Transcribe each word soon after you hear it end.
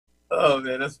Oh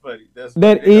man, that's funny. That's funny.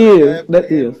 That They got a is, bad for the that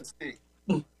hand is. with a stick.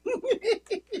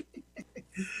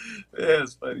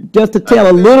 That's funny. Just to How tell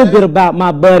you a been, little bit man? about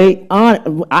my buddy,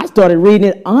 I started reading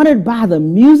it. Honored by the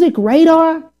Music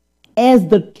Radar as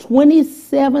the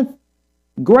 27th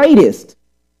greatest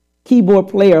keyboard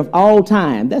player of all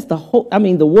time. That's the whole. I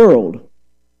mean, the world,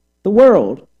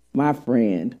 my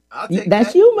friend. I'll take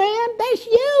That's that. you, man. That's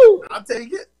you. I'll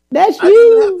take it. That's I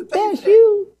didn't even have to you. pay for That's that.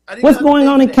 you. I didn't even What's have to going pay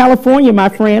on for in that. California, my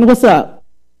friend? What's up?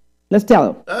 Let's tell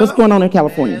him. What's going on in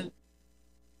California? Man,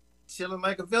 chilling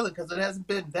like a villain because it hasn't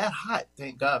been that hot.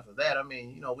 Thank God for that. I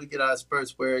mean, we get our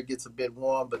spurts where it gets a bit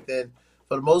warm, but then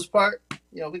for the most part,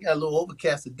 we got a little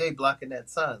overcast today blocking that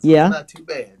sun, so it's Yeah. not too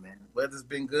bad, man. Weather's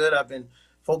been good. I've been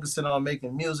focusing on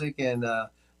making music and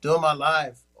doing my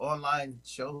live online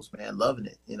shows, man. Loving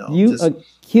it. You Just are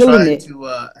killing trying it.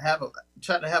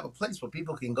 to have a place where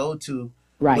people can go to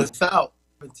Right. without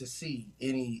having to see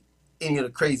any of the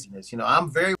craziness. I'm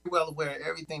very well aware of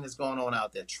everything that's going on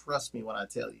out there. Trust me when I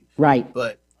tell you. Right.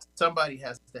 But somebody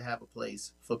has to have a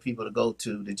place for people to go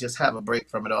to just have a break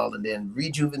from it all and then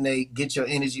rejuvenate, get your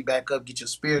energy back up, get your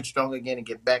spirit strong again, and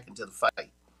get back into the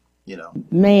fight. You know.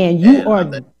 Man, And I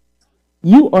let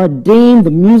you are deemed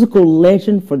the musical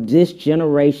legend for this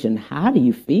generation. How do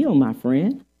you feel, my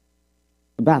friend,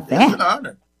 about It's an that?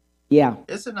 honor. Yeah.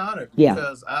 It's an honor Yeah.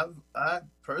 because I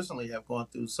personally have gone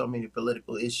through so many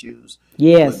political issues with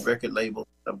Yes. record labels.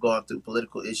 I've gone through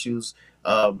political issues,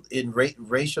 in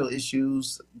racial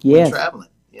issues when Yes. traveling.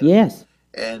 Yes.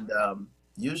 And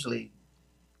usually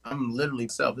I'm literally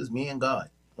myself. It's me and God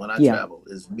when I Yeah. travel.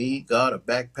 It's me, God, a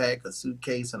backpack, a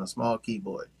suitcase, and a small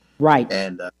keyboard. Right.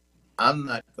 And I'm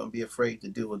not gonna be afraid to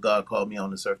do what God called me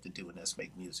on this earth to do, and that's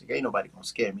make music. Ain't nobody gonna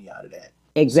scare me out of that. Sorry.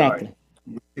 Exactly.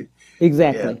 Yeah,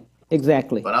 Exactly.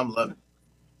 Exactly. but I'm loving it.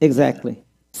 Yeah. Exactly.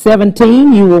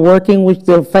 17, you were working with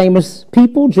the famous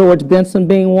people, George Benson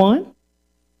being one.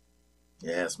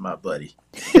 Yeah, it's my buddy.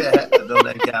 I know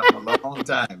that guy for a long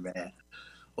time, man.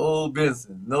 Old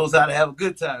Benson knows how to have a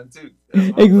good time too. That's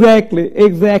my buddy. Exactly.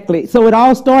 Exactly. So it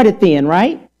all started then,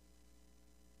 right?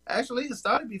 Actually, it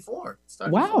started before. It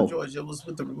started before Wow. George. It was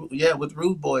with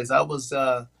Rude Boys. I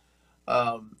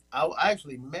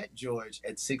actually met George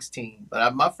at 16,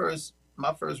 but my first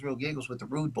real gig was with the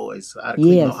Rude Boys out of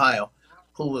Cleveland, Yes. Ohio,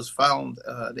 who was found.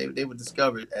 They were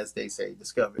discovered, as they say,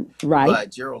 discovered Right. by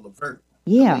Gerald Levert,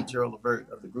 the Yeah. late Gerald Levert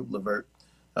of the group Levert,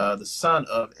 the son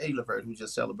of Eddie Levert, who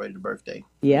just celebrated a birthday for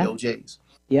the Yeah. OJ's.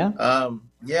 Yeah.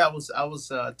 Yeah, I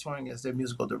was touring as their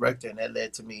musical director, and that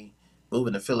led to me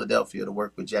moving to Philadelphia to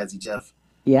work with Jazzy Jeff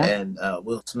Yeah. and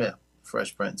Will Smith,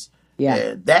 Fresh Prince, Yeah.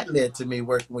 and that led to me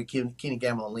working with Kenny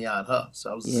Gamble and Leon Huff. So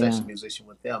I was a Yeah. session musician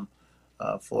with them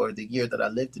for the year that I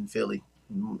lived in Philly,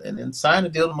 and then signed a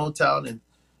deal to Motown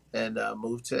and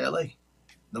moved to LA,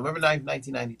 November 9th,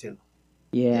 1992.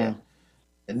 Yeah, Yeah.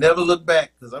 and never look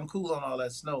back because I'm cool on all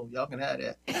that snow. Y'all can have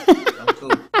that. I'm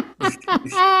cool.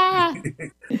 I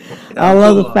I'm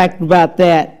love cool the on that. fact about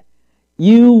that.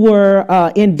 You were,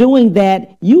 in doing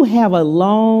that, you have a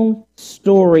long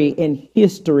story in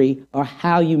history of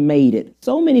how you made it.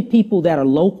 So many people that are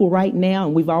local right now,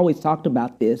 and we've always talked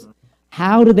about this,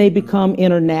 how do they Mhm. become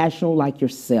international like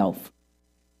yourself?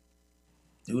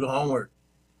 Do the homework.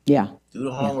 Yeah. Do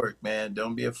the Yeah. homework, man.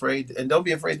 Don't be afraid, and don't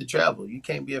be afraid to travel. You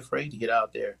can't be afraid to get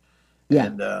out there, Yeah.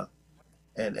 and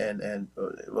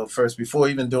well, first before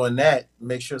even doing that,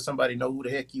 make sure somebody know who the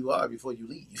heck you are before you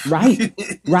Right.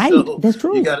 leave. Right. So That's you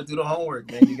true. got to do the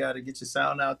homework, man. You got to get your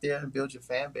sound out there and build your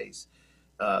fan base.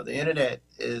 The internet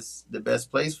is the best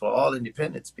place for all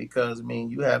independents because I mean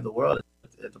you have the world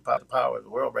at the power of the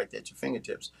world right there at your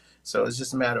fingertips. So it's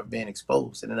just a matter of being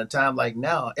exposed. And in a time like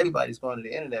now, everybody's going to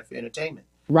the internet for entertainment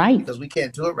Right. because we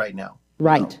can't do it right now. You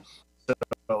know, Right.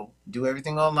 so do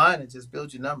everything online and just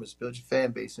build your numbers, build your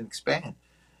fan base, and expand.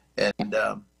 And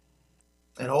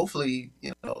hopefully,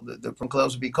 the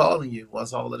clubs will be calling you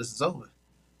once all of this is over to come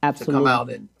Absolutely. out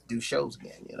and do shows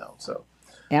again. So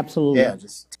Absolutely. yeah,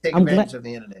 just take I'm advantage glad. of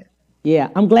the internet. Yeah,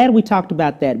 I'm glad we talked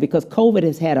about that because COVID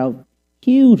has had a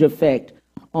huge effect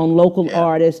on local Yeah,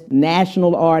 artists,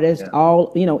 national artists, yeah.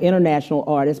 all, international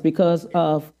artists because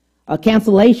of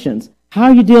cancellations. How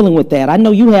are you dealing with that? I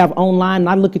know you have online, and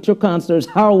I look at your concerts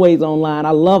always online. I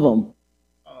love them.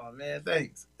 Oh man,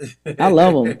 thanks. I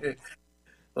love them.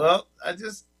 Well,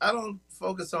 I don't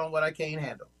focus on what I can't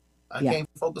handle. I Yeah. can't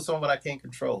focus on what I can't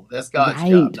control. That's God's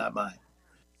job, Right. not mine.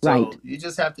 Right. So you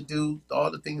just have to do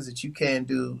all the things that you can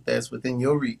do that's within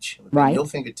your reach, within Right. your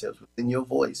fingertips, within your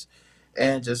voice,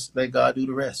 and just let God do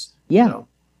the rest. Yeah.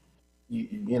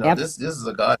 Abs- This is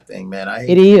a God thing, man. I it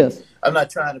hate to be. is. I'm not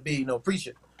trying to be no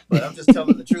preacher, but I'm just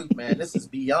telling the truth, man. This is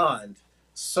beyond,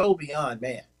 so beyond,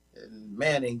 man. and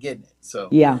man ain't getting it. So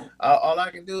Yeah. all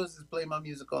I can do is just play my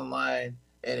music online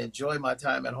and enjoy my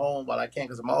time at home while I can,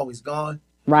 because I'm always gone.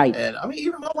 Right. And I mean,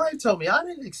 even my wife told me I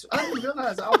didn't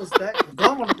realize I was that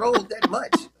gone on the road that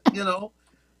much, you know.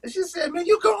 And she said, "Man,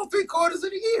 you gone 3/4 of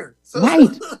the year." So Right.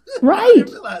 I didn't Right.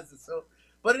 realize it. So,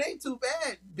 but it ain't too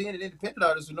bad being an independent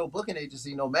artist with no booking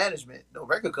agency, no management, no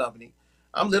record company.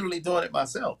 I'm literally doing it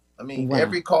myself. I mean, Wow.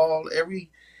 every call,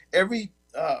 every every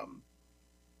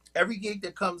gig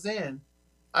that comes in,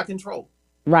 I control.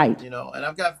 Right. And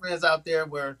I've got friends out there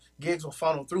where gigs will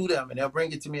funnel through them, and they'll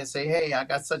bring it to me and say, "Hey, I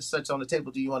got such such on the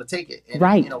table. Do you want to take it?" And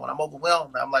Right. when I'm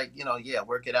overwhelmed, I'm like, yeah,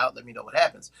 work it out. Let me know what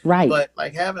happens. Right. But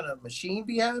like having a machine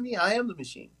behind me, I am the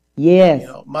machine. Yes.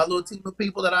 My little team of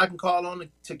people that I can call on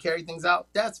to carry things out,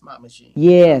 that's my machine.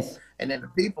 Yes. And then the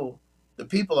people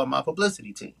are my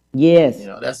publicity team. Yes.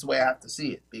 That's the way I have to see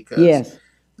it, because Yes.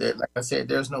 like I said,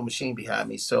 there's no machine behind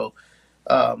me. So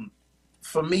um,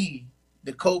 for me,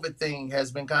 the COVID thing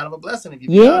has been kind of a blessing, if you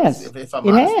be honest, Yes. if I'm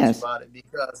It honest with you has. about it,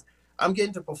 because I'm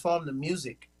getting to perform the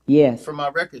music Yes. for my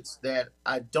records that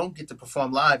I don't get to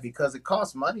perform live, because it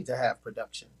costs money to have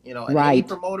production. And any Right.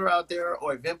 promoter out there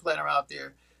or event planner out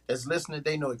there that's listening,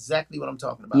 they know exactly what I'm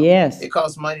talking about. Yes. It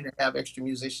costs money to have extra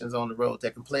musicians on the road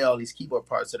that can play all these keyboard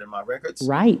parts that are in my records.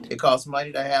 Right. It costs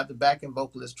money to have the back end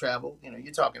vocalist travel.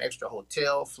 You're talking extra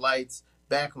hotel, flights,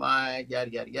 backline,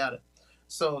 yada, yada, yada.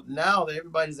 So now that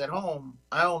everybody's at home,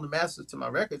 I own the masters to my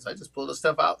records. I just pull the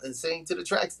stuff out and sing to the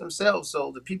tracks themselves,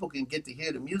 so the people can get to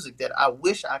hear the music that I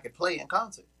wish I could play in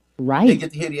concert. They Right.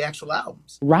 get to hear the actual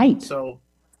albums. Right. So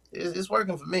it's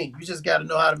working for me. You just got to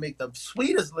know how to make the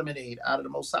sweetest lemonade out of the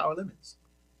most sour lemons.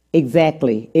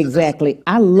 Exactly, So that's, exactly.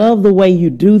 I yeah, love the way you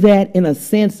do that, in a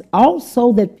sense,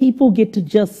 also that people get to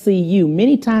just see you.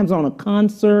 Many times on a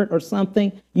concert or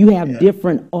something, you have yeah,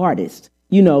 different artists,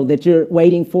 that you're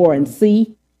waiting for and mhm,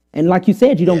 see. And like you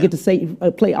said, you don't yeah. get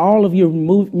to play all of your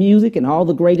music and all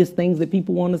the greatest things that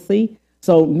people want to see.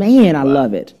 So, man, I Wow.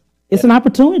 love it. It's Yeah. an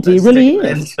opportunity. It Let's take really is.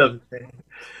 advantage of it, man.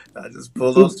 I just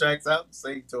pull It, those tracks out and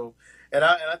sing to them. And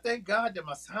I thank God that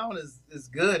my sound is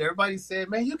good. Everybody said,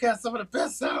 "Man, you got some of the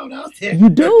best sound out there." you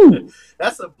do.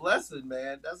 That's a blessing,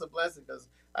 man. That's a blessing, because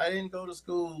I didn't go to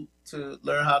school to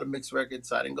learn how to mix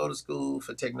records. I didn't go to school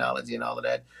for technology and all of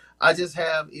that. I just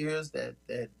have ears that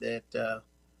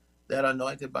are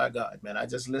anointed by God, man. I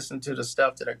just listen to the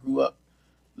stuff that I grew up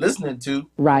listening to,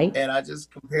 Right, and I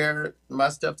just compare my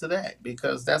stuff to that,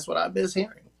 because that's what I miss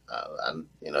hearing.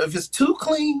 If it's too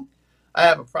clean, I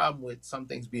have a problem with some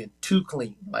things being too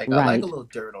clean. Like, I like a right. little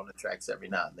dirt on the tracks every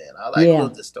now and then. I like a Yeah, little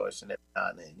distortion every now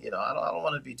and then. I don't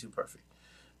want to be too perfect.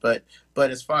 But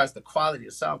as far as the quality,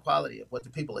 the sound quality of what the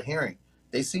people are hearing,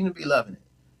 they seem to be loving it.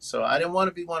 So I didn't want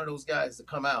to be one of those guys to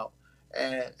come out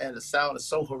and the sound is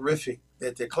so horrific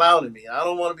that they're clowning me. I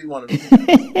don't want to be one of those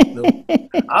guys. No,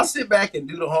 I'll sit back and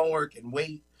do the homework and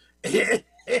wait.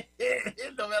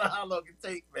 No matter how long it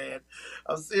takes, man.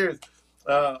 I'm serious.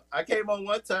 I came on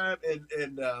one time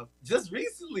and just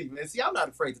recently, man. See, I'm not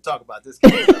afraid to talk about this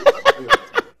kind of stuff. I'm real.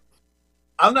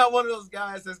 I'm not one of those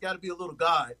guys that's got to be a little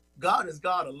God. God is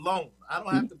God alone. I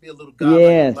don't have to be a little God like a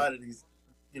yes, lot of these,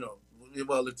 you know,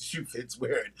 well, if the shoe fits,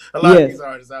 wear it. A lot of yes. these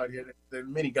artists out here, they're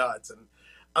many gods. And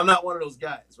I'm not one of those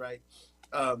guys, right?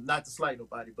 Not to slight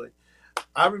nobody, but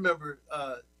I remember,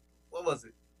 what was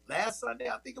it? Last Sunday,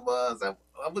 I think it was. I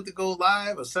went to go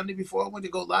live, or Sunday before I went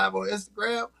to go live on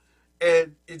Instagram,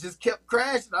 and it just kept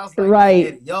crashing. I was like, forget Right.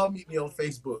 it. Y'all meet me on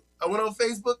Facebook. I went on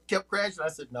Facebook, kept crashing. I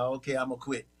said, no, okay, I'm going to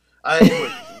quit. I ain't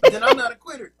quitting. But then I'm not a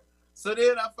quitter. So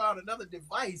then I found another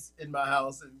device in my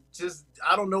house, and just,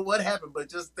 I don't know what happened, but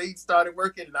just things started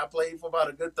working, and I played for about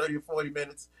a good 30 or 40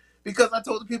 minutes, because I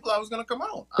told the people I was going to come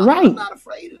on. I'm Right. not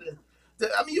afraid of it.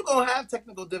 I mean, you're gonna have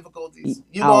technical difficulties.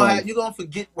 Always. You're gonna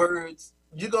forget words.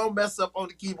 You're gonna mess up on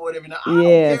the keyboard every now. I don't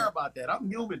care Yes. about that. I'm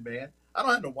human, man. I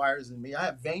don't have no wires in me. I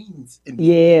have veins in me.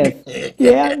 Yes.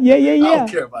 Yeah. Yeah. Yeah. I don't Yeah.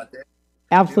 care about that.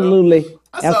 You know. Absolutely.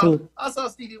 I saw Absolutely. I saw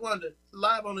Stevie Wonder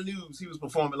live on the news. He was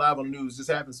performing live on the news, just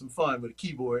having some fun with a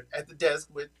keyboard at the desk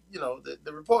with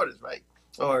the reporters, right,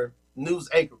 or news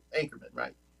anchorman,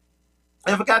 right.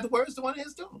 And I forgot the words to one of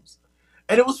his tunes,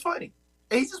 and it was funny.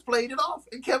 And he just played it off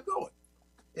and kept going.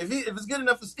 If it's good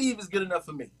enough for Steve, it's good enough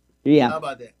for me. Yeah. How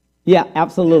about that? Yeah. Yeah.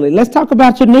 Absolutely. Let's talk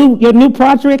about your new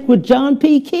project with John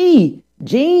P. Key,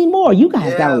 Gene Moore. You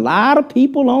guys got a Yeah, man. lot of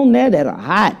people on there that are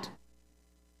hot.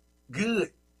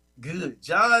 Good. Good.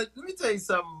 John, let me tell you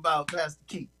something about Pastor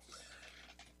Keith.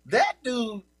 That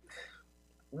dude,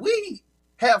 we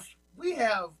we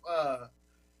have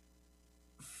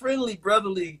friendly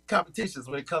brotherly competitions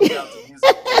when it comes down to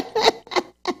music.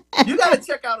 You gotta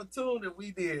check out a tune that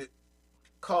we did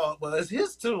called, well, it's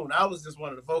his tune. I was just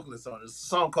one of the vocalists on it. It's a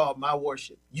song called My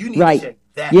Worship. You need to Right. check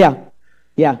that out. Yeah.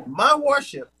 Yeah. My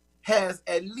Worship has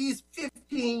at least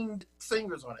 15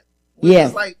 singers on it, which is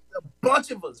Yes. like a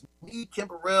bunch of us. Me, Kim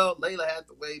Burrell, Layla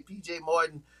Hathaway, PJ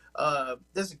Morton.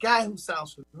 There's a guy who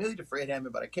sounds familiar to Fred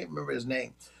Hammond, but I can't remember his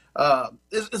name.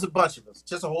 It's a bunch of us,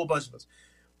 just a whole bunch of us.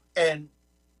 And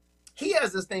he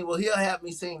has this thing, well, he'll have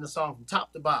me sing the song from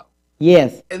top to bottom.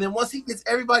 Yes. And then once he gets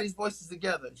everybody's voices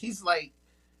together, he's like,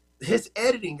 his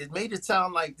editing has made it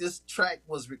sound like this track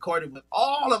was recorded with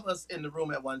all of us in the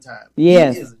room at one time.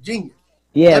 Yes. He is a genius.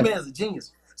 Yes. That man is a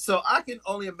genius. So I can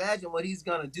only imagine what he's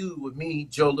gonna do with me,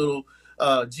 Joe Little,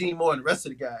 Gene Moore, and the rest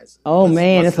of the guys. Oh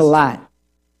man, it's a lot.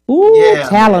 Ooh, yeah,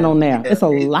 talent man. on there. Yeah. It's a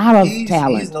lot of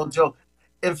talent. He's no joke.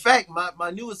 In fact,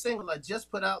 my newest single I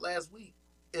just put out last week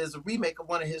is a remake of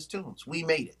one of his tunes. We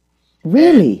Made It.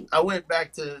 Really? And I went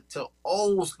back to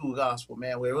old school gospel,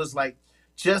 man, where it was like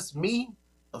just me,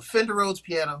 a Fender Rhodes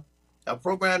piano, a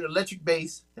programmed electric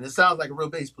bass, and it sounds like a real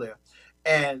bass player,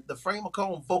 and the Frank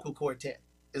McComb vocal quartet.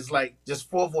 Is like just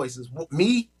 4 voices,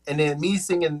 me, and then me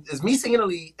singing. Is me singing the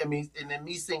lead, and then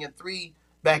me singing 3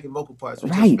 backing vocal parts,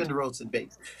 which is Fender Rhodes and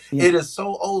bass. Yeah. It is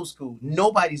so old school.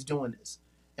 Nobody's doing this,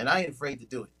 and I ain't afraid to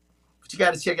do it. But you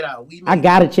got to check it out. I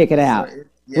got to check it out.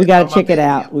 We got to check it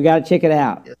out. We got to check it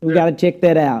out. Yes, we got to check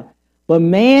that out. But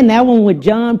man, that one with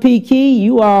John P. Key,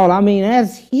 you all, I mean,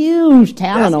 that's huge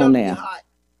talent on there.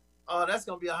 Oh, that's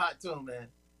gonna be a hot tune, man.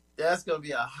 That's gonna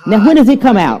be a hot. Now, when does it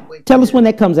come out? Tell us when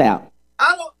that comes out.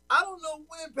 I don't know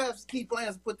when Pastor Key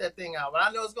plans to put that thing out, but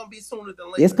I know it's gonna be sooner than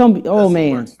later. It's gonna be. Oh man,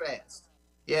 he works fast.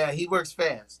 Yeah, he works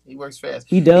fast. He works fast.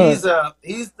 He does.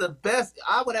 He's the best.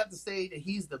 I would have to say that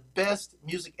he's the best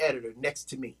music editor next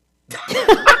to me.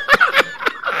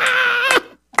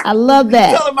 I love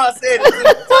that. Tell him I said it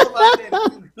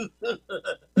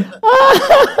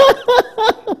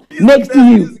too. Next to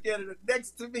you. Music editor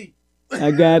next to me.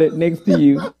 I got it next to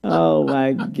you. Oh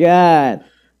my God.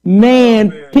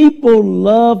 Man, people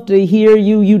love to hear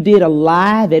you. You did a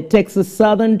live at Texas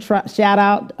Southern. Shout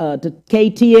out to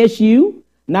KTSU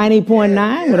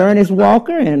 90.9 with Ernest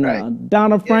Walker and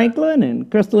Donna Franklin and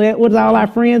Crystal Edwards, all our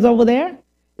friends over there.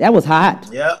 That was hot.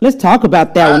 Yeah. Let's talk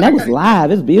about that one. That was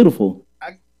live. It's beautiful.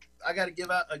 I got to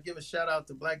give a shout out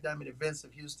to Black Diamond Events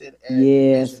of Houston and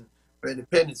Vision for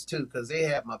Independence too, because they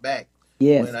had my back.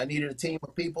 Yes. When I needed a team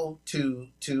of people to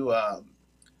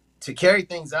carry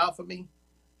things out for me,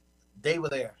 they were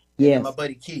there. Yes. And my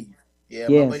buddy Keith. Yeah,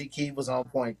 my buddy Keith was on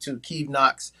point too. Keith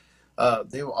Knox.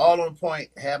 They were all on point,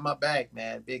 had my back,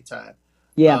 man, big time.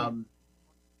 Yeah.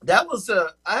 That was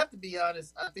I have to be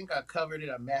honest, I think I covered it,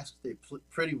 I mastered it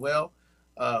pretty well.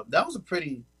 That was a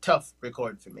pretty tough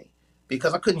recording for me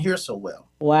because I couldn't hear so well.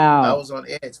 Wow. I was on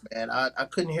edge, man. I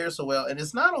couldn't hear so well. And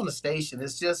it's not on the station.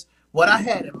 It's just what I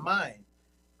had in mind.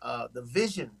 The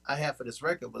vision I had for this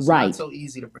record was not so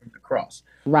easy to bring across.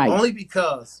 Right. Only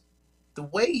because the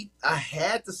way I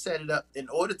had to set it up in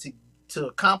order to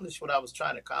accomplish what I was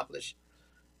trying to accomplish,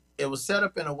 it was set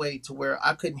up in a way to where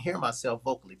I couldn't hear myself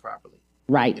vocally properly.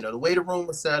 Right. You know, the way the room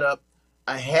was set up,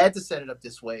 I had to set it up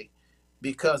this way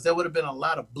because there would have been a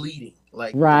lot of bleeding.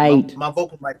 Like my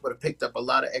vocal mic would have picked up a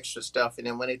lot of extra stuff. And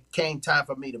then when it came time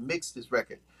for me to mix this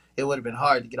record, it would have been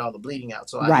hard to get all the bleeding out.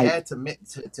 So I had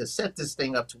to set this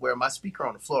thing up to where my speaker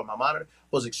on the floor, my monitor,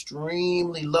 was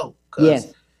extremely low.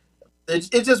 Yes.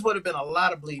 It just would have been a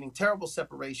lot of bleeding, terrible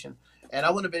separation, and I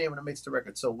wouldn't have been able to mix the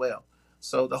record so well.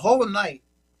 So the whole night,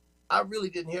 I really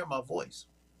didn't hear my voice.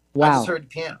 Wow. I just heard the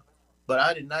piano, but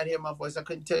I did not hear my voice. I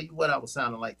couldn't tell you what I was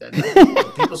sounding like that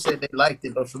night. People said they liked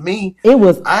it, but for me, it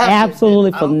was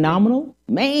absolutely phenomenal.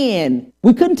 Man,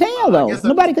 we couldn't tell though.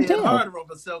 Nobody could tell. Hard on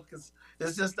myself because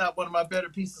it's just not one of my better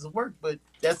pieces of work, but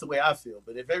that's the way I feel.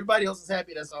 But if everybody else is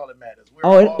happy, that's all that matters.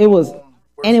 It was.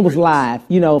 And it was live.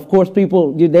 You know, of course,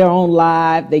 people, they're on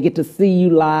live. They get to see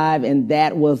you live. And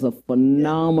that was a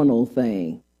phenomenal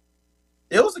thing.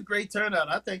 It was a great turnout.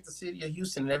 I thank the city of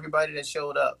Houston and everybody that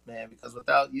showed up, man, because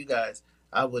without you guys,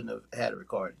 I wouldn't have had a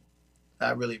recording. I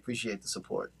really appreciate the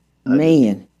support.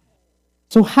 Man.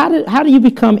 So how do you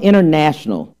become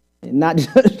international? And not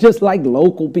just like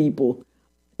local people,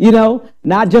 you know,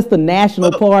 not just the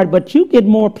national part, but you get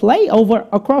more play over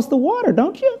across the water,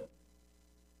 don't you?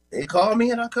 They call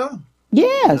me and I come.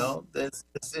 Yes. You know,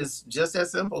 it's just that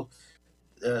simple.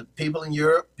 People in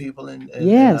Europe, people in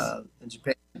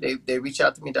Japan, they reach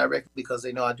out to me directly because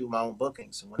they know I do my own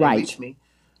bookings. And when they reach me,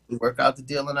 we work out the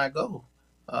deal and I go.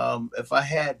 If I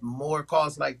had more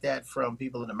calls like that from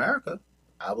people in America,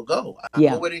 I will go. I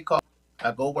go where they call.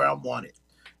 I go where I'm wanted.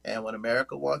 And when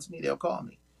America wants me, they'll call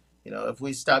me. You know, if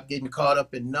we stop getting caught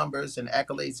up in numbers and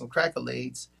accolades and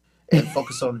crackolades and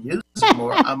focus on the music,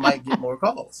 more, I might get more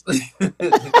calls.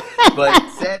 But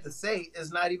sad to say,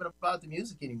 it's not even about the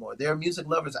music anymore. There are music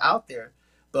lovers out there,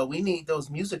 but we need those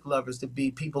music lovers to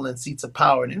be people in seats of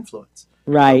power and influence.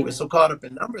 But we're Right. so caught up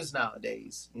in numbers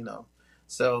nowadays,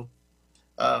 So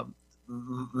um,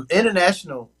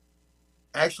 international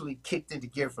actually kicked into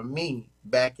gear for me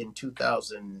back in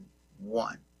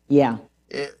 2001. Yeah.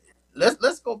 It,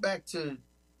 let's go back to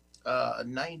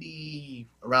 90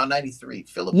 around 93.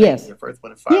 Philip Bailey Yes. of Earth,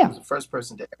 Wind and Fire Yeah. was the first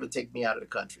person to ever take me out of the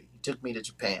country. He took me to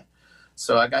Japan,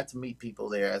 so I got to meet people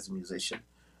there as a musician.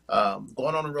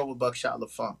 Going on the road with Buckshot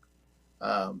LaFunk,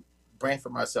 um,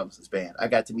 Branford Marcellus's band. I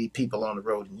got to meet people on the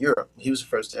road in Europe. He was the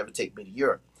first to ever take me to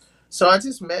Europe. So I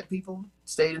just met people,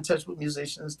 stayed in touch with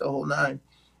musicians, the whole nine,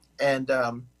 and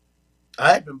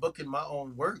I had been booking my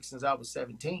own work since I was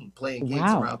 17, playing gigs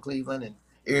Wow. around Cleveland and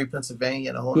Erie, Pennsylvania,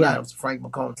 and the whole nine. Yeah. It was the Frank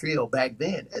McComb Trio back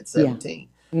then at Yeah. 17.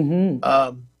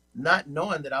 Mm-hmm. Not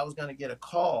knowing that I was going to get a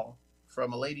call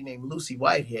from a lady named Lucy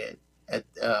Whitehead at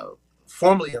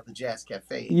formerly of the Jazz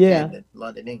Cafe in Yeah. Camden,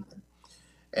 London, England.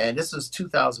 And this was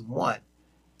 2001.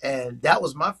 And that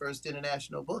was my first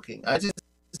international booking. I just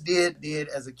did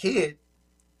as a kid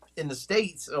in the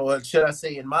States, or should I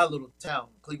say in my little town,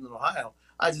 Cleveland, Ohio.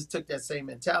 I just took that same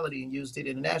mentality and used it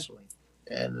internationally.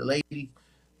 And the lady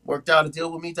worked out a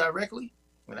deal with me directly.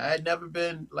 And I had never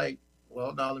been like,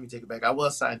 well, no, let me take it back. I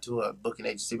was signed to a booking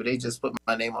agency, but they just put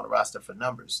my name on the roster for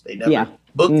numbers. They Yeah. never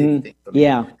booked Mm-hmm. anything for me.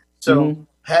 Yeah. So Mm-hmm.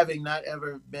 having not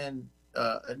ever been,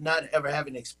 not ever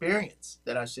having experience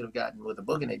that I should have gotten with a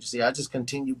booking agency, I just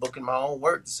continued booking my own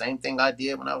work. The same thing I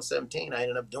did when I was 17. I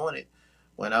ended up doing it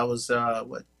when I was,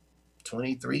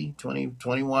 23, 20,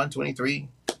 21, 23,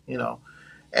 you know.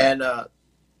 And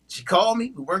she called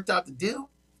me. We worked out the deal.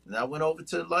 And I went over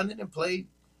to London and played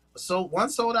one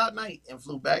sold out night and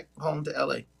flew back home to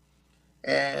LA.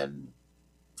 And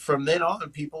from then on,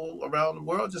 people around the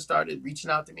world just started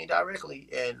reaching out to me directly,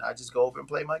 and I just go over and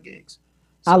play my gigs.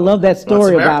 I So love that once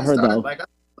story about America her, started, though.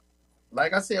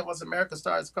 like I said, once America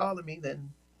starts calling me,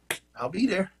 then I'll be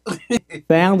there.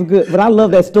 Sounds good. But I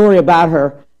love that story about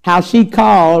her, how she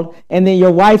called, and then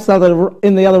your wife's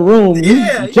in the other room. You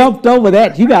Yeah, jumped over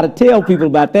that. You got to tell people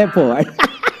about that part.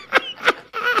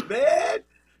 man.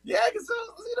 Yeah, because I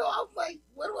was like,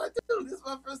 what do I do? This is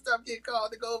my first time getting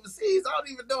called to go overseas. I don't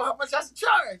even know how much I should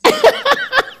charge.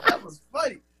 That was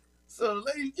funny. So,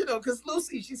 lady, because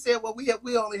Lucy, she said, well, we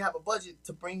only have a budget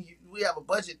to bring you. We have a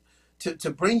budget to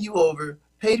bring you over,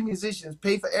 pay the musicians,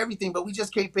 pay for everything, but we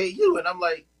just can't pay you. And I'm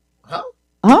like, huh?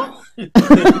 Huh?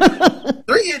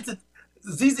 Three into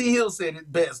ZZ Hill said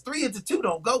it best. 3 into 2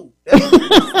 don't go. That's what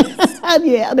it is.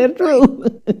 Yeah, that's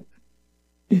true.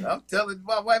 I'm telling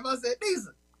my wife, I said,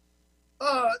 Lisa,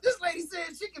 this lady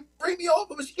said she can bring me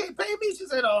over, but she can't pay me. She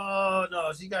said, oh,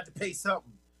 no, she got to pay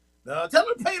something. No, tell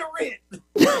her to pay the rent.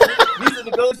 Lisa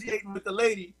negotiating with the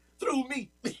lady through me.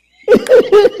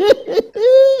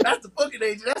 That's the booking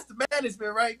agent. That's the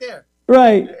management right there.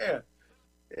 Right. Yeah.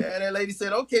 Yeah, that lady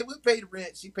said, okay, we'll pay the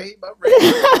rent. She paid my rent.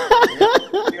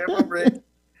 Yeah, my rent.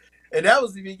 And that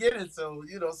was the beginning. So,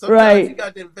 sometimes you Right.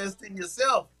 got to invest in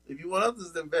yourself. If you want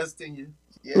others to invest in you,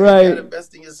 yeah, you got to Right.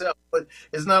 invest in yourself. But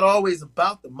it's not always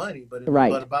about the money, but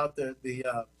Right. about the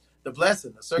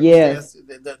blessing, the Yes.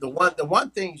 circumstance, the one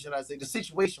thing, should I say, the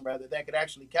situation rather, that could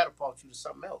actually catapult you to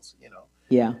something else.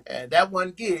 Yeah. And that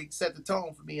one gig set the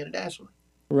tone for me internationally.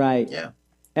 Right. Yeah.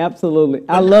 Absolutely. I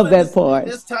But now love that in part.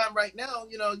 this time right now,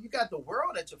 you got the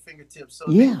world at your fingertips. So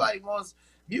if Yeah. anybody wants,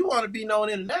 if you want to be known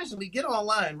internationally, get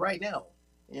online right now.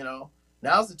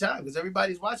 Now's the time because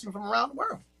everybody's watching from around the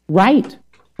world. Right.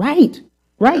 Right.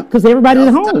 Right. Yeah, Because everybody's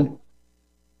at now's the time. home.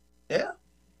 Yeah,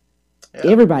 yeah.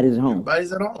 Everybody's at home.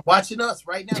 Everybody's at home watching us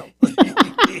right now.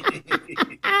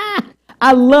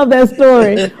 I love that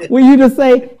story when you just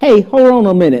say, hey, hold on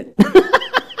a minute.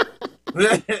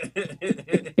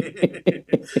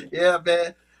 Yeah,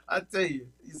 man. I tell you,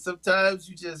 sometimes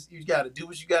you got to do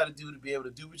what you got to do to be able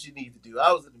to do what you need to do.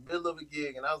 I was in the middle of a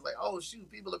gig and I was like, oh shoot,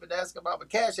 people have been asking about my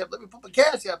cash app. Let me put my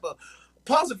cash app up.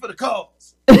 Pause it for the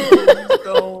calls.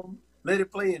 Let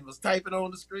it play and was typing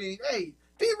on the screen. Hey,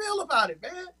 be real about it,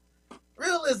 man.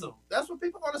 Realism. That's what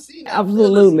people want to see now.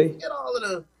 Realism. Absolutely.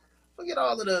 Forget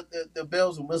all of the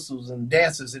bells and whistles and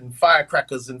dances and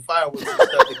firecrackers and fireworks and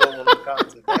stuff that go on in the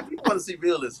concert. Man, people want to see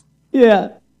realism. Yeah.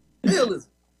 Realism.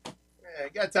 Yeah, you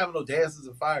got time for no dances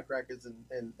and firecrackers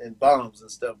and bombs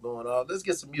and stuff going on. Let's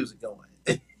get some music going.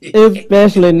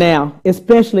 Especially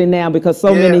now because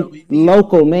so Yeah, many we need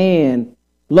it.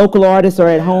 local artists are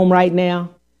at Yeah, home right now.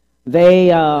 They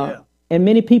yeah. and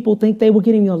many people think they were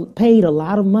getting paid a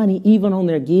lot of money even on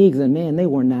their gigs, and man, they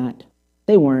were not.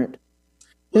 They weren't.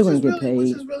 They're going to get which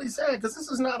paid. is really sad because this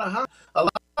is not a hobby. A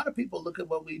lot of people look at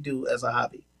what we do as a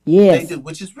hobby. They Yes. do,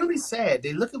 which is really sad.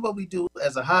 They look at what we do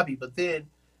as a hobby, but then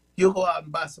you'll go out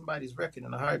and buy somebody's record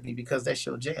in a heartbeat because that's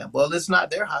your jam. Well, it's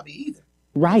not their hobby either.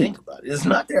 You Right. think about it; it's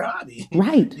not their hobby.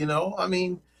 Right. You know, I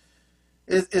mean,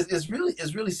 it's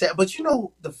really sad. But you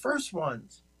know, the first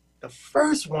ones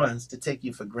to take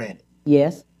you for granted,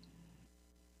 Yes.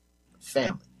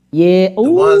 family, Yeah. the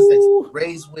ones that you Ooh. were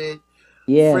raised with,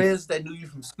 Yes. friends that knew you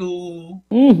from school,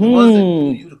 the ones that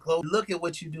knew Mm-hmm. you the close. Look at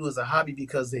what you do as a hobby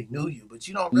because they knew you, but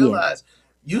you don't Yes. realize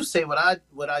you say what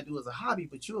I do as a hobby,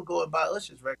 but you'll go and buy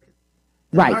Usher's record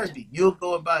in a Right. heartbeat. You'll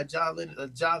go and buy a John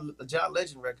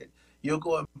Legend record. You'll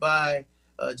go and buy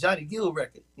a Johnny Gill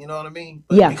record. You know what I mean?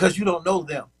 But Yeah. because you don't know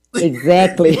them,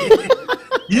 Exactly.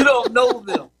 you don't know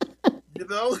them. You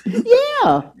know,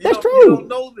 Yeah. That's you don't true.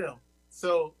 know them.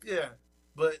 So yeah,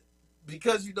 but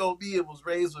because you know me and was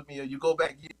raised with me, or you go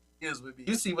back years with me,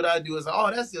 you see what I do is,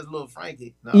 oh, that's just little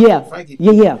Frankie. No, little Yeah. Frankie.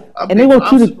 Yeah. Yeah. I'm And they big. want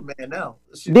I'm you to. Superman now.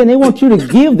 Shit. Then they want you to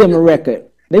give them the record.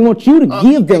 They want you to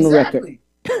give them the record.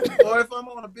 Exactly. Or if I'm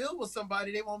on a bill with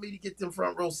somebody, they want me to get them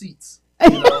front row seats. You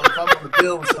know, if I'm on a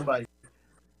bill with somebody.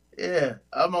 Yeah,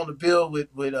 I'm on the bill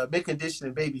with Mick Condition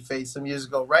and Babyface some years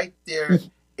ago, right there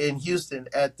in Houston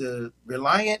at the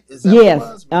Reliant. Is that what it Yes.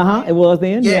 was? Uh huh. It Reliant. was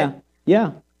then. Yeah, Yeah.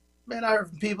 Yeah. man, I heard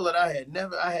from people that I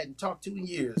hadn't talked to in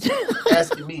years,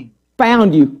 asking me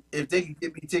Found you. if they could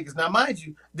give me tickets. Now, mind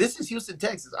you, this is Houston,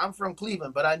 Texas. I'm from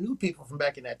Cleveland, but I knew people from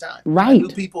back in that time. I knew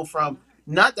Right. people from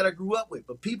not that I grew up with,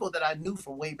 but people that I knew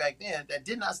from way back then that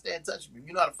did not stay in touch with me.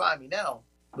 You know how to find me now,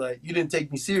 but you didn't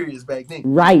take me serious back then.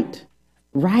 Right.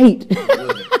 Right.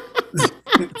 Whatever.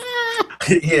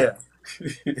 Yeah.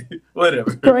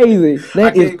 Whatever. Crazy. I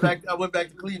That is. came back. I went back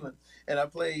to Cleveland, and I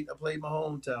played. I played my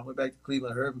hometown. Went back to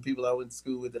Cleveland. I heard from people I went to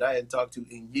school with that I hadn't talked to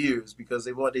in years because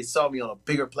they saw me on a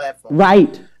bigger platform.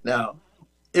 Right. Now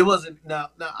it wasn't. Now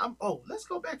I'm. Oh, let's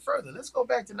go back further. Let's go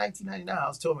back to 1999. I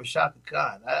was touring with Shaka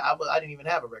Khan. I didn't even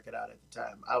have a record out at the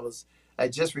time. I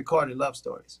just recorded Love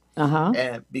Stories. Uh huh.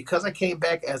 And because I came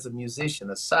back as a musician,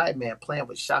 a sideman playing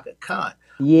with Shaka Khan,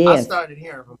 I Yes. started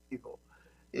hearing from people,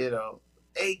 you know,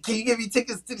 hey, can you give me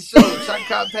tickets to the show? Shaka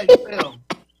Khan paid the film.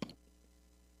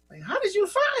 Like, how did you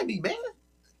find me,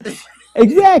 man?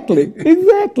 Exactly.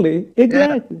 Exactly. Yeah,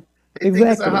 Exactly. they think it's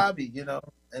a Exactly. hobby, you know.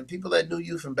 And people that knew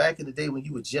you from back in the day when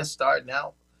you were just starting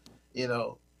out, you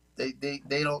know, they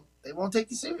won't take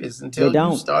you serious They until you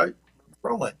don't. start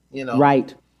growing, you know.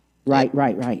 Right. And Right.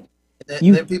 Right. Right. then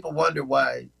You. people wonder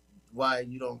why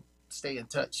you don't stay in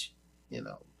touch, you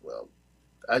know. Well,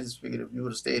 I just figured if you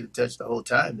would have stayed in touch the whole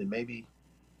time, then maybe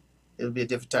it would be a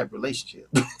different type of relationship.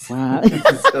 Wow.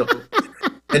 So,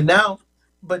 and now,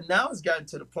 but now it's gotten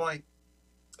to the point.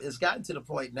 It's gotten to the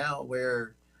point now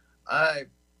where I.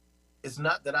 It's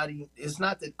not that It's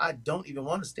not that I don't even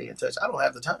want to stay in touch. I don't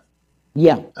have the time.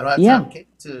 Yeah. I don't have Yeah. time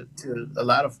to a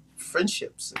lot of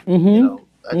friendships. You Mm-hmm. know,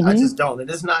 I Mm-hmm. just don't. And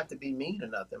it's not to be mean or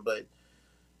nothing, but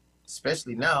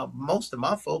especially now, most of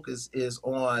my focus is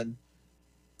on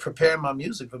preparing my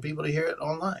music for people to hear it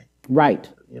online. Right.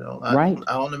 You know, Right.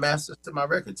 I own the masters to my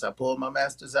records. I pull my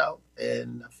masters out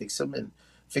and I fix them in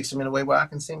a way where I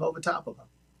can sing over top of them.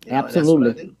 You know, and that's what I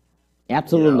Absolutely. do. You know,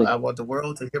 Absolutely. I want the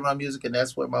world to hear my music, and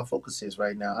that's where my focus is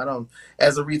right now. I don't,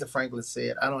 as Aretha Franklin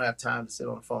said, I don't have time to sit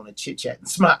on the phone and chit chat and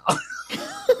smile.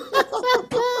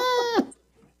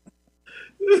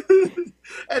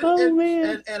 and, Oh and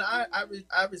man. and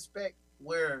I respect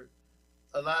where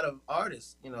a lot of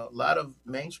artists, you know, a lot of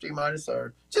mainstream artists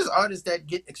are just artists that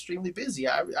get extremely busy.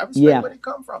 I respect Yeah. where they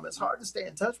come from. It's hard to stay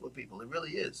in touch with people. It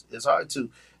really is. It's hard to,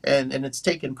 and it's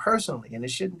taken personally, and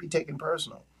it shouldn't be taken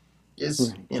personal. It's,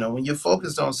 Right. you know, when you're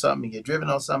focused on something, you're driven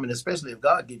on something, especially if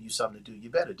God gives you something to do, you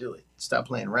better do it. Stop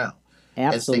playing around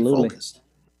and stay Absolutely. focused.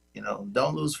 You know,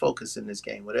 don't lose focus in this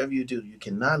game. Whatever you do, you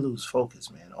cannot lose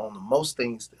focus, man. On the most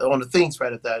things, on the things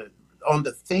rather that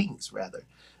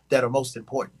are most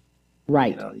important. You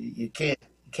Right. know, you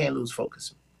can't lose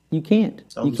focus. You can't.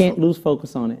 Don't You lose can't focus. lose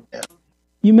focus on it. Yeah,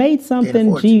 You made can't something,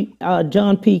 afford to.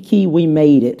 John P. Key. We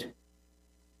made it.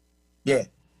 Yeah,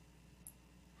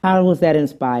 How was that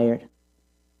inspired?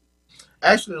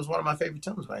 actually, it was one of my favorite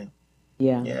tunes by him.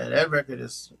 Yeah. Yeah, that record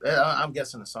is. I'm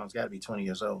guessing the song's got to be 20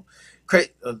 years old.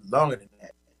 Longer than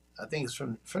that. I think it's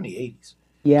from the 80s,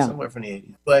 Yeah. somewhere from the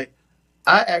 80s. But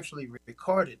I actually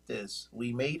recorded this.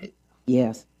 We made it.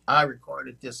 Yes. I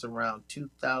recorded this around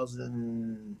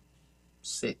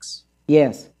 2006.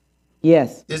 Yes.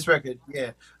 Yes. This record,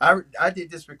 yeah, I did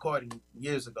this recording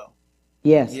years ago.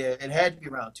 Yes. Yeah, it had to be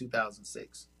around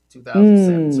 2006,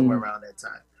 2007, somewhere Mm. around that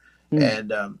time. Mm.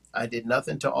 And I did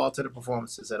nothing to alter the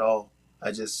performances at all.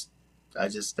 I just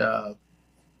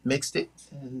mixed it,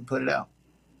 and put it out,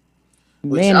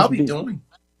 which Man, I'll it's be be doing.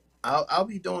 I'll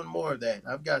be doing more of that.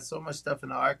 I've got so much stuff in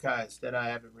the archives that I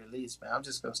haven't released, man. I'm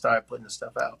just gonna start putting the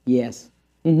stuff out. yes.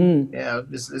 Mm-hmm. Yeah,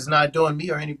 it's not doing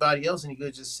me or anybody else any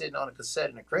good just sitting on a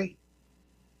cassette in a crate,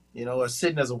 or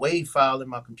sitting as a WAV file in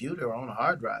my computer or on a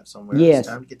hard drive somewhere. It's Yes.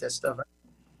 time to get that stuff out.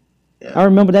 I Yeah,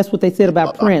 remember that's what they said it's all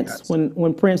about Prince archives.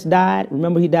 when Prince died.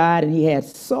 Remember he died and he had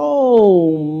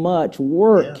so much Yeah.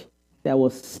 work that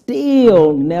was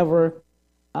still Hmm. never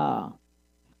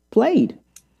played.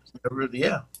 Yeah,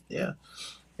 yeah, yeah.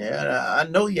 And I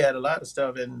know he had a lot of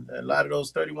stuff, and a lot of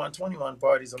those 3121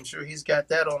 parties. I'm sure he's got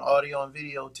that on audio and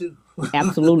video too,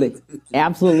 Absolutely. in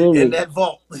Absolutely. that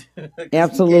vault, because he gave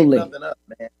Absolutely. nothing up,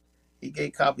 man. He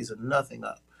gave copies of nothing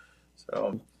up.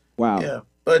 So Wow. yeah.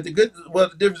 But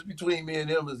the difference between me and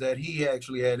him is that he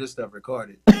actually had his stuff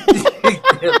recorded.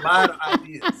 Mine are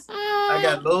ideas. I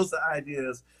got loads of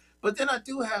ideas, but then I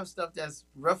do have stuff that's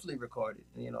roughly recorded,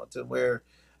 to where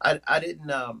I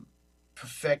didn't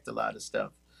perfect a lot of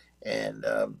stuff, and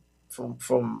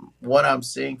from what I'm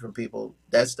seeing from people,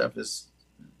 that stuff is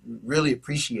really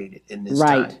appreciated in this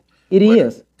time, Right. It where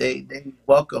is. they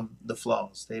welcome the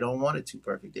flaws. They don't want it too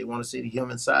perfect. They want to see the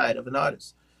human side of an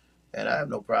artist, and I have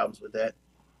no problems with that.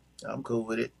 I'm cool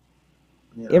with it.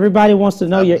 You know, Everybody wants to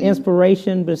know I your believe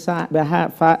inspiration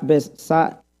behind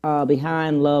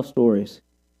love stories.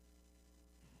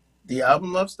 the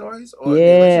album Love Stories or the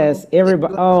Yes, original.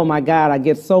 everybody. Oh my God, I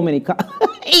get so many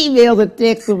emails and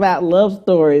texts about love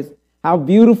stories. How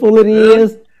beautiful it Really?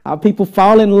 is. How people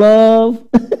fall in love.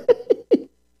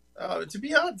 To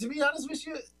be honest with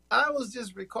you, I was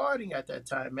just recording at that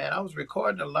time, man. I was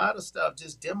recording a lot of stuff,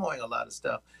 just demoing a lot of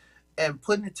stuff, and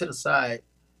putting it to the side,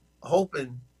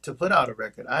 hoping to put out a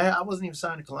record. I wasn't even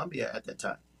signed to Columbia at that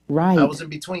time. I was Right. in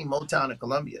between Motown and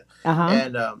Columbia, Uh huh.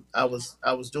 and I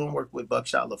was doing work with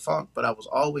Buckshot LaFunk, but I was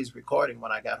always recording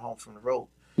when I got home from the road.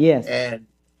 Yes. And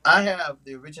I have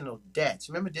the original DATs.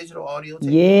 Remember digital audio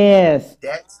tape? Yes.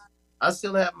 DATs. I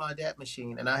still have my DAT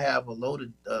machine, and I have a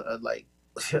loaded like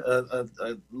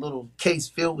a little case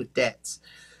filled with DATs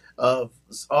of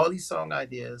all these song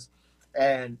ideas,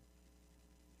 and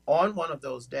on one of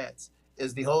those DATs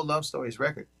is the whole Love Stories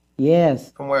record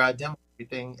Yes. from where I demoed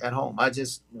everything at home. I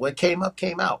just what came up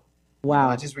came out. I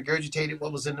Wow. just regurgitated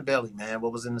what was in the belly, man,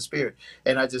 what was in the spirit,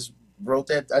 and I just wrote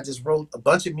that. I just wrote a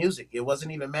bunch of music. It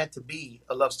wasn't even meant to be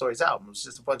a Love Stories album. It was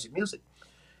just a bunch of music,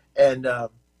 and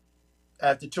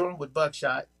after touring with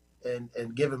Buckshot and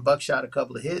giving Buckshot a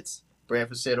couple of hits,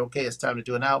 Bradford said, "Okay, it's time to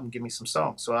do an album. Give me some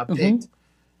songs." So I Mm-hmm. picked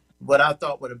what I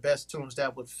thought were the best tunes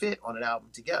that would fit on an album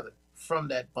together from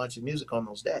that bunch of music on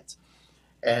those dates.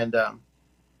 And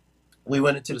we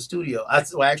went into the studio. I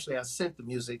sent the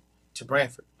music to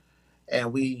Branford,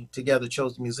 and we together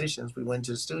chose the musicians. We went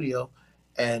to the studio,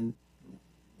 and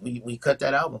we cut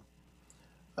that album.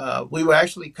 We were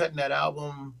actually cutting that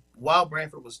album while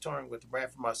Branford was touring with the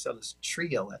Branford Marcellus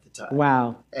Trio at the time.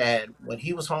 Wow. And when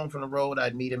he was home from the road,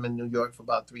 I'd meet him in New York for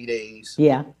about 3 days.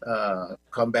 Yeah.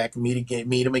 Come back and meet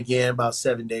him again about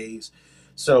 7 days.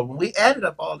 So when we added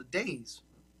up all the days,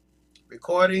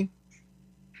 recording,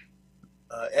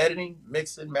 editing,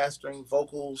 mixing, mastering,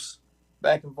 vocals,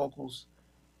 backing vocals,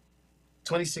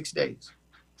 26 days.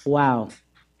 Wow.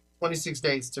 26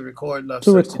 days to record Love To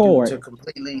Stories, to do to record.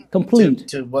 completely Complete.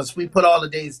 to once we put all the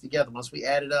days together, once we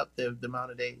added up the amount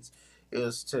of days, it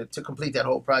was to complete that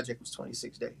whole project was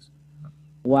 26 days.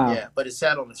 Wow. Yeah, but it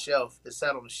sat on the shelf. It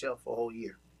sat on the shelf for a whole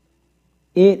year.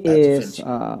 It I had to is finish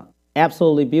it.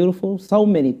 absolutely beautiful. So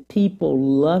many people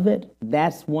love it.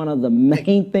 That's one of the Thank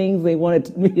main things they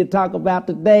wanted me to talk about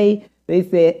today. They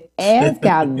said, ask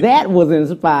how that was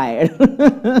inspired.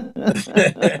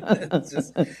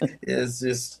 it's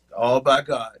just all by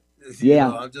God. Yeah,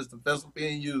 I'm just a vessel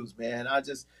being used, man.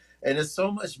 And it's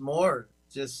so much more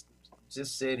just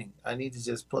sitting. I need to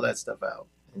just pull that stuff out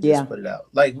and just yeah. put it out.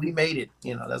 Like we made it,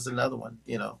 that's another one.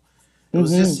 It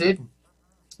was just sitting.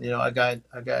 I got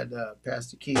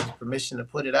Pastor Key's permission to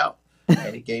put it out,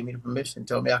 and he gave me the permission.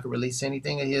 Told me I could release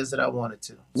anything of his that I wanted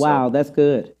to. So Wow, that's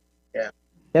good. yeah,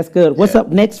 That's good. What's yeah. up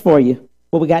next for you?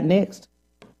 What we got next?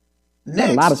 Got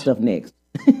a lot of Next, stuff next.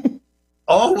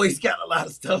 always got a lot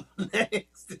of stuff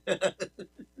next.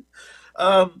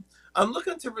 um, I'm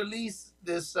looking to release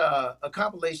this a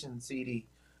compilation CD.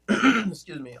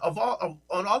 Excuse me. On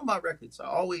all my records, I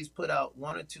always put out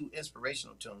one or two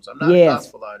inspirational tunes. I'm not a Yes,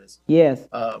 gospel artist, yes,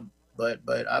 but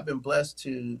I've been blessed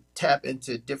to tap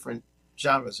into different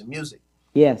genres of music.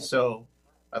 yes. So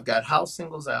I've got house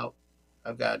singles out.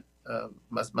 I've got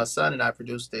my son and I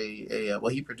produced well,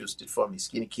 he produced it for me.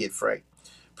 Skinny Kid Frank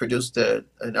produced an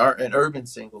urban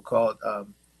single called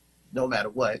 "No Matter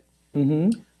What."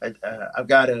 Mm-hmm. I've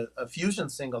got a fusion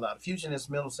single out, a fusion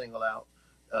instrumental single out.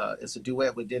 It's a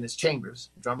duet with Dennis Chambers,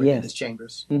 drummer Dennis Yes.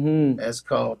 Chambers. Mm-hmm. That's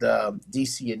called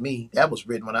DC and Me. That was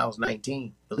written when I was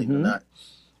 19, believe it or Mm-hmm. not.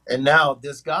 And now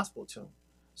this gospel tune.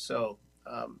 So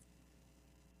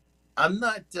I'm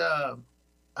not.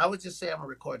 I would just say I'm a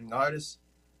recording artist,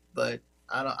 but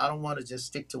I don't want to just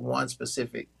stick to one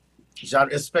specific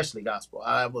genre, especially gospel.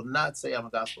 I will not say I'm a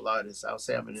gospel artist. I'll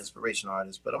say I'm an inspirational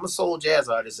artist, but I'm a soul jazz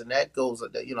artist, and that goes.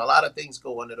 You know, a lot of things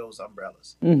go under those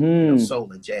umbrellas. You know, Mm-hmm.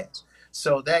 soul and jazz.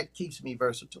 So that keeps me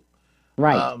versatile.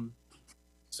 Right. Um,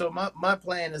 so my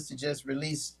plan is to just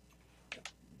release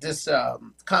this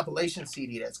compilation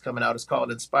CD that's coming out. It's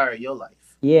called Inspire Your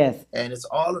Life, Yes. and it's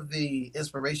all of the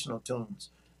inspirational tunes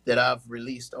that I've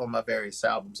released on my various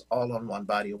albums, all on one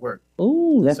body of work.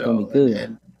 Ooh, that's gonna be So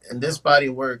good. and this body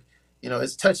of work, you know,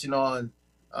 it's touching on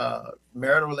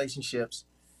marital relationships.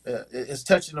 It's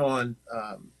touching on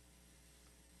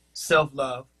self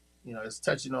love. You know, it's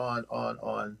touching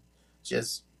on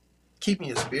just keeping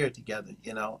your spirit together.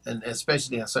 You know, and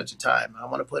especially in such a time, I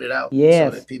want to put it out so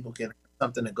Yes. that people can have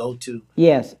something to go to.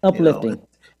 Yes. You know, Uplifting.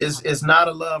 it's not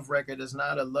a love record. It's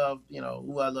not a love, you know,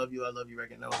 who I love you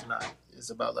record. No, it's not. It's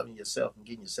about loving yourself and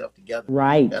getting yourself together.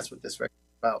 Right. That's what this record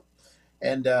is about.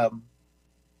 And I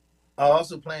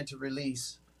also plan to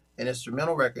release an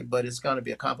instrumental record, but it's going to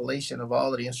be a compilation of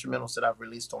all of the instrumentals that I've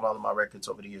released on all of my records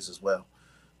over the years as well.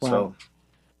 Wow. So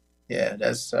yeah,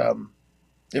 that's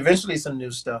eventually some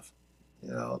new stuff.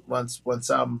 You know, once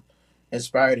I'm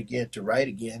inspired again to write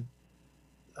again,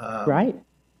 um, Right.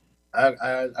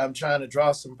 I'm trying to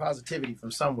draw some positivity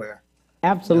from somewhere. You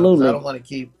know, because I don't Absolutely. want to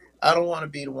keep. I don't want to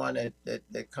be the one that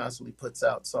constantly puts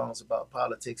out songs about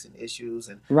politics and issues,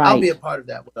 and I'll be a Right. part of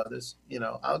that with others. You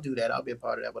know, I'll do that. I'll be a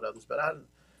part of that with others, but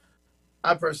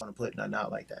I personally want to put nothing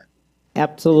out like that. You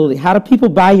Absolutely. know, How do people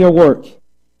buy your work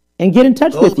and get in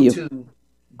touch go with you? to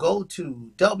go to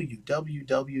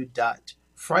www.frankmccomb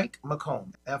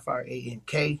FrankMcComb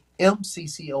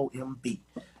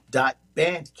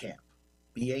 .bandcamp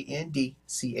BANDCAMP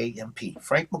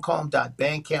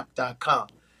frankmccomb.bandcamp.com.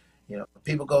 You know,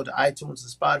 people go to iTunes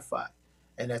and Spotify,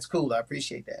 and that's cool. I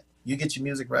appreciate that. You get your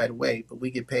music right away, but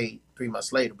we get paid 3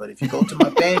 months later. But if you go to my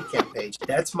Bandcamp page,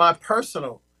 that's my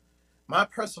personal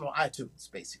iTunes,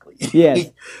 basically. Yes.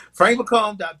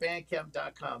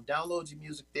 frankmccomb.bandcamp.com. Download your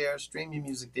music there, stream your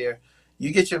music there.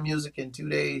 You get your music in 2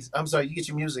 days. I'm sorry, you get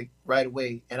your music right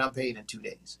away, and I'm paid in 2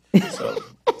 days. So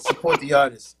support the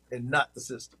artist and not the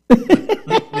system.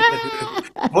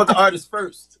 Support the artist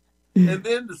first, and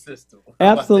then the system. How about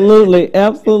that? Absolutely.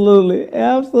 Absolutely.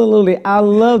 Absolutely. I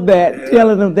love that. Yeah.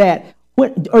 Telling them that.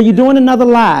 What are you doing another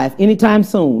live anytime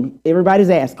soon? Everybody's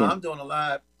asking. I'm doing a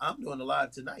live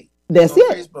tonight. It's That's on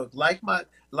it. Facebook. Like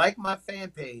my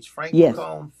fan page, Frank Yes.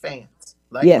 McComb fans.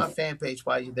 Like my Yes. fan page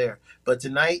while you're there. But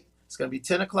tonight it's gonna be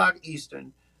 10 o'clock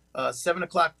Eastern, 7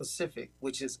 o'clock Pacific,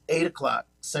 which is 8 o'clock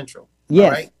Central. Am I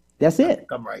Yes. right? That's I think it.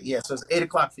 I'm right. Yeah, so it's 8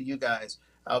 o'clock for you guys.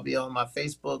 I'll be on my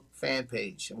Facebook fan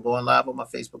page. I'm going live on my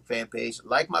Facebook fan page.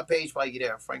 Like my page while you're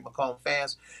there, Frank McComb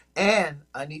fans. And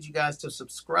I need you guys to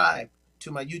subscribe to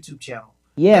my YouTube channel,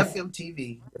 Yes.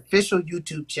 FMTV, official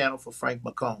YouTube channel for Frank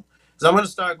McComb. Because I'm going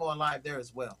to start going live there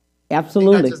as well.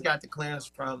 Absolutely. I think I just got the clearance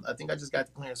from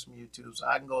YouTube, so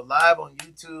I can go live on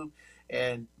YouTube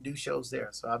and do shows there.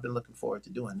 So I've been looking forward to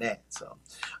doing that. So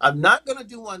I'm not gonna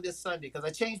do one this Sunday because I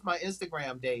changed my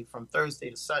Instagram day from Thursday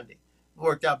to Sunday. It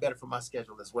worked out better for my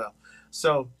schedule as well.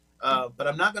 So, but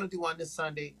I'm not gonna do one this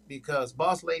Sunday because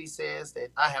Boss Lady says that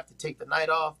I have to take the night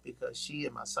off because she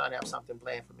and my son have something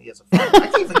planned for me as a father. I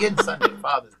keep forgetting Sunday,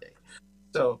 Father's Day.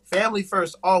 So family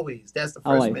first, always. That's the first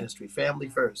Always. ministry. Family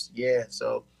first. Yeah.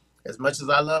 So as much as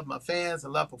I love my fans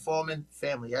and love performing,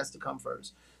 family has to come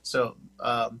first. So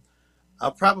I'll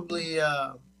probably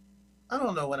I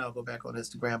don't know when I'll go back on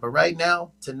Instagram, but right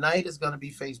now tonight is going to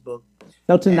be Facebook, So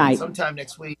and tonight. sometime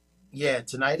next week. Yeah,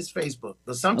 tonight is Facebook,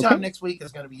 but sometime Okay. next week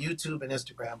is going to be YouTube and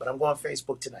Instagram. But I'm going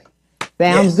Facebook tonight.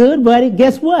 Sounds Yes. good, buddy.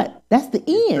 Guess what? That's the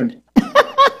Yes, sir. end.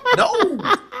 No,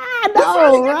 I we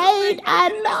finally know, got to right? say I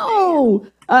goodbye. That's the end. know.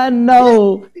 I Yeah.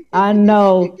 know. I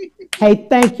know. Hey,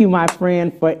 thank you, my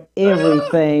friend, for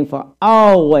everything, for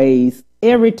always.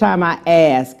 Every time I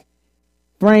ask,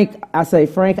 Frank, I say,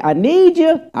 Frank, I need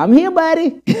you. I'm here,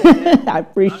 buddy. Yeah, I I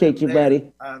appreciate am you, there.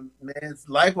 buddy. Man,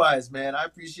 likewise, man. I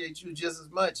appreciate you just as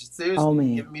much. Oh, Seriously,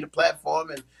 man. giving me the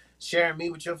platform and sharing me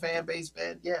with your fan base,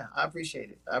 man. Yeah, I appreciate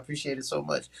it. I appreciate it so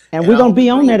much. And And we're I going to hope it be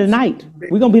on there grows tonight. even We're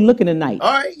bigger. going to be looking tonight.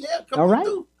 All right, yeah, come All on right.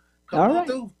 through. Come All on right.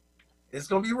 through. It's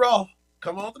gonna be raw.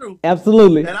 Come on through.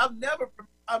 Absolutely. And I'm never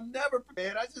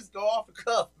prepared. I just go off the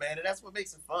cuff, man, and that's what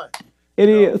makes it fun. It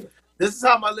You know, is. this is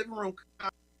how my living room.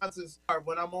 concerts are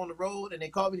when I'm on the road and they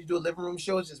call me to do a living room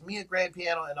show. It's just me and grand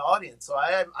piano and the audience. So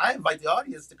I invite the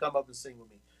audience to come up and sing with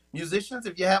me. Musicians,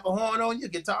 if you have a horn on your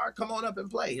guitar, come on up and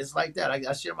play. It's like that.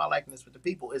 I share my likeness with the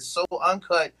people. It's so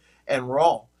uncut and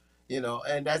raw,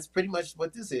 and that's pretty much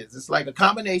what this is. It's like a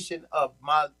combination of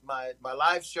my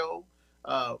live show,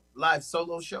 live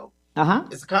solo show. Uh-huh.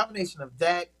 It's a combination of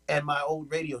that and my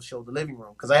old radio show, The Living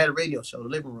Room, because I had a radio show, The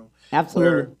Living Room,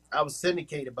 Absolutely. where I was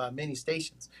syndicated by many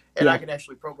stations, and Yeah. I could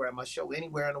actually program my show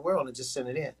anywhere in the world and just send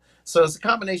it in. So it's a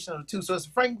combination of the two. So it's a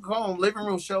Frank McComb Living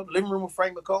Room show, The Living Room with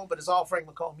Frank McComb, but it's all Frank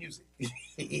McComb music.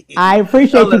 I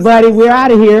appreciate you, buddy. We're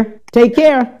out of here. Take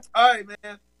care. All right,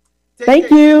 man.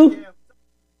 Thank you.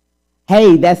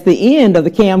 Hey, that's the end of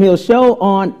the Cam Hill Show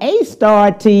on A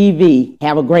Star TV.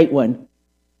 Have a great one.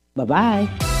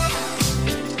 Bye-bye.